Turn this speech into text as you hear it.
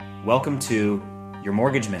Welcome to Your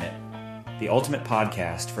Mortgage Minute, the ultimate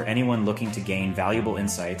podcast for anyone looking to gain valuable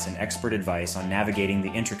insights and expert advice on navigating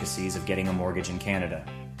the intricacies of getting a mortgage in Canada.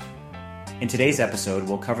 In today's episode,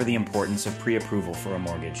 we'll cover the importance of pre-approval for a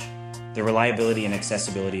mortgage, the reliability and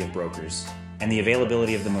accessibility of brokers, and the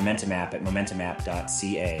availability of the Momentum app at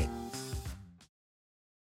momentumapp.ca.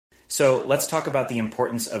 So let's talk about the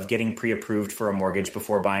importance of getting pre-approved for a mortgage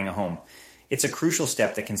before buying a home. It's a crucial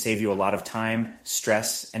step that can save you a lot of time,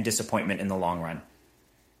 stress, and disappointment in the long run.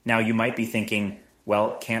 Now, you might be thinking,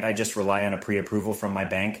 well, can't I just rely on a pre-approval from my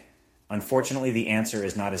bank? Unfortunately, the answer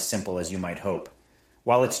is not as simple as you might hope.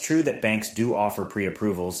 While it's true that banks do offer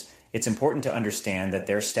pre-approvals, it's important to understand that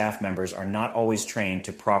their staff members are not always trained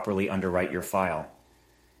to properly underwrite your file.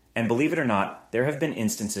 And believe it or not, there have been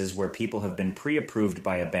instances where people have been pre-approved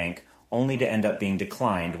by a bank only to end up being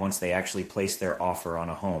declined once they actually place their offer on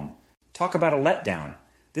a home. Talk about a letdown.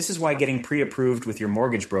 This is why getting pre-approved with your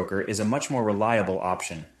mortgage broker is a much more reliable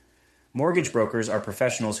option. Mortgage brokers are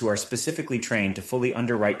professionals who are specifically trained to fully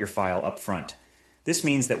underwrite your file up front. This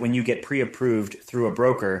means that when you get pre-approved through a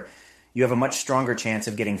broker, you have a much stronger chance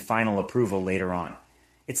of getting final approval later on.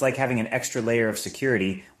 It's like having an extra layer of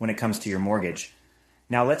security when it comes to your mortgage.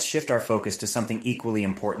 Now let's shift our focus to something equally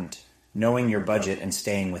important, knowing your budget and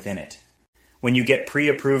staying within it. When you get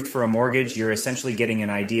pre-approved for a mortgage, you're essentially getting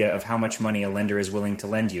an idea of how much money a lender is willing to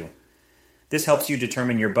lend you. This helps you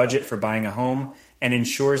determine your budget for buying a home and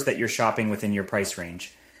ensures that you're shopping within your price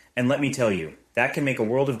range. And let me tell you, that can make a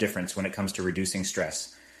world of difference when it comes to reducing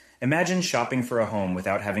stress. Imagine shopping for a home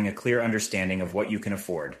without having a clear understanding of what you can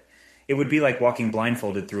afford. It would be like walking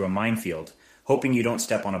blindfolded through a minefield, hoping you don't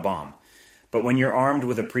step on a bomb. But when you're armed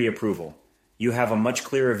with a pre-approval, you have a much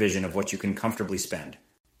clearer vision of what you can comfortably spend.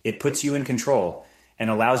 It puts you in control and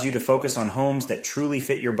allows you to focus on homes that truly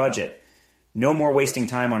fit your budget. No more wasting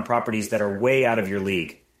time on properties that are way out of your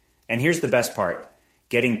league. And here's the best part.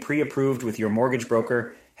 Getting pre-approved with your mortgage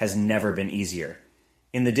broker has never been easier.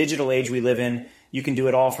 In the digital age we live in, you can do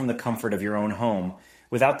it all from the comfort of your own home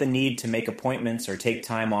without the need to make appointments or take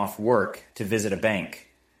time off work to visit a bank.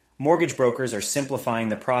 Mortgage brokers are simplifying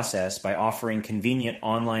the process by offering convenient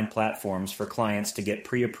online platforms for clients to get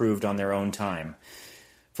pre-approved on their own time.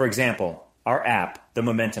 For example, our app, the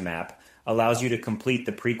Momentum app, allows you to complete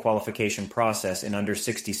the pre-qualification process in under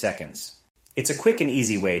 60 seconds. It's a quick and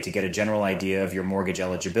easy way to get a general idea of your mortgage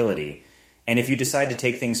eligibility. And if you decide to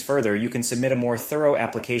take things further, you can submit a more thorough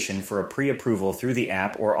application for a pre-approval through the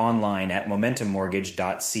app or online at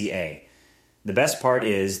momentummortgage.ca. The best part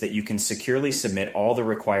is that you can securely submit all the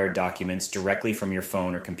required documents directly from your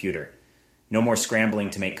phone or computer. No more scrambling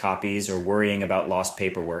to make copies or worrying about lost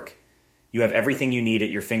paperwork. You have everything you need at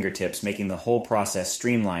your fingertips, making the whole process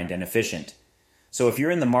streamlined and efficient. So if you're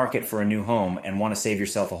in the market for a new home and want to save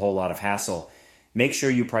yourself a whole lot of hassle, make sure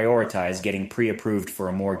you prioritize getting pre-approved for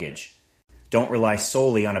a mortgage. Don't rely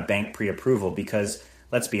solely on a bank pre-approval because,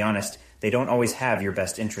 let's be honest, they don't always have your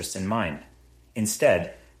best interests in mind.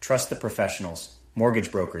 Instead, trust the professionals, mortgage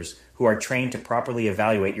brokers, who are trained to properly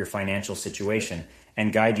evaluate your financial situation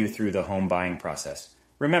and guide you through the home buying process.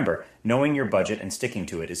 Remember, knowing your budget and sticking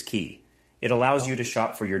to it is key. It allows you to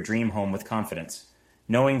shop for your dream home with confidence,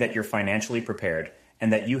 knowing that you're financially prepared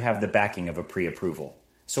and that you have the backing of a pre-approval.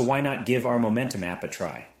 So why not give our Momentum app a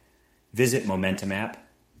try? Visit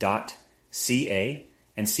momentumapp.ca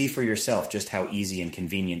and see for yourself just how easy and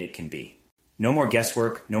convenient it can be. No more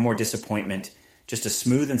guesswork, no more disappointment, just a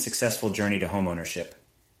smooth and successful journey to homeownership.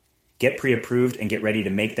 Get pre-approved and get ready to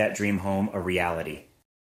make that dream home a reality.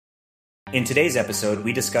 In today's episode,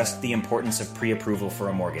 we discussed the importance of pre-approval for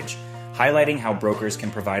a mortgage, highlighting how brokers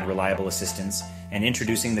can provide reliable assistance and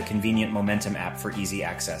introducing the convenient Momentum app for easy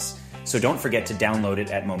access. So don't forget to download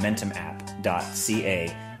it at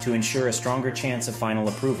momentumapp.ca to ensure a stronger chance of final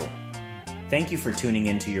approval. Thank you for tuning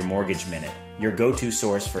in to Your Mortgage Minute, your go-to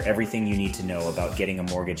source for everything you need to know about getting a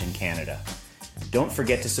mortgage in Canada. Don't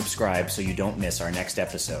forget to subscribe so you don't miss our next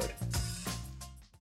episode.